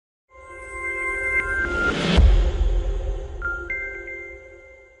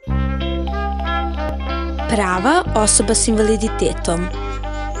Prava osoba s invaliditetom.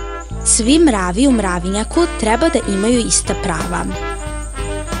 Svi mravi u mravinjaku treba da imaju ista prava.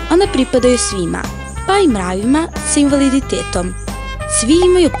 Ona pripadaju svima, pa i mravima sa invaliditetom. Svi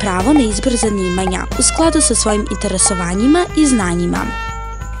imaju pravo na izbor zanimanja u skladu sa svojim interesovanjima i znanjima.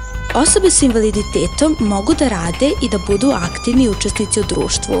 Osobe s invaliditetom mogu da rade i da budu aktivni učesnici u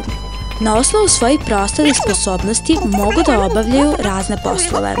društvu. Na osnovu svojih preostalih sposobnosti mogu da obavljaju razne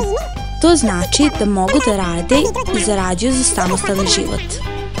poslove. To znači da mogu da rade i zarađuju za samostalni život.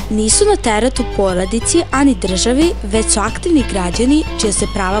 Nisu na teretu porodici ani državi, već su aktivni građani čija se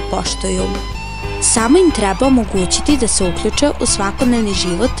prava poštuju. Samo im treba omogućiti da se uključe u svakodnevni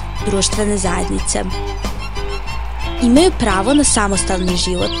život društvene zajednice. Imaju pravo na samostalni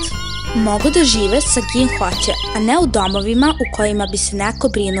život. Mogu da žive sa kim hoće, a ne u domovima u kojima bi se neko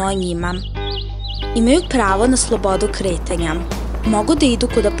brinuo o njima. Imaju pravo na slobodu kretanja. Mogu da idu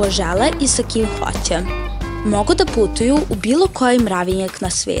kuda požele i sa kim hoće. Mogu da putuju u bilo koji mravinjak na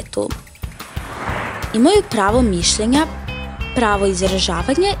svetu. Imaju pravo mišljenja, pravo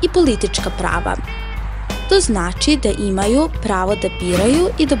izražavanja i politička prava. To znači da imaju pravo da biraju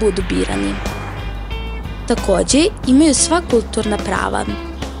i da budu birani. Takođe, imaju sva kulturna prava.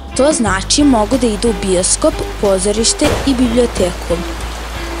 To znači mogu da idu u bioskop, pozorište i biblioteku.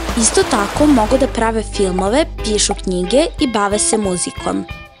 Isto tako mogu da prave filmove, pišu knjige i bave se muzikom.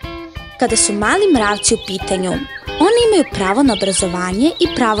 Kada su mali mravci u pitanju, oni imaju pravo na obrazovanje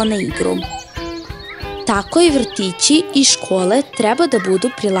i pravo na igru. Tako i vrtići i škole treba da budu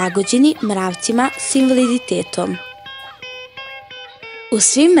prilagođeni mravcima s invaliditetom. U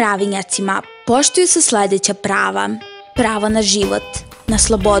svim mravinjacima poštuju se sledeća prava: pravo na život, na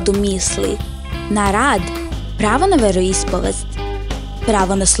slobodu misli, na rad, pravo na veroispovest,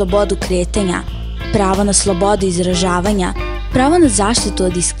 pravo na slobodu kretanja, pravo na slobodu izražavanja, pravo na zaštitu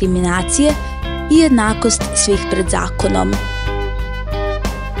od diskriminacije i jednakost svih pred zakonom.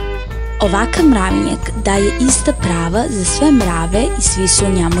 Ovakav mravinjak daje ista prava za sve mrave i svi su u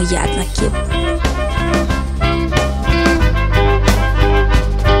njemu jednaki.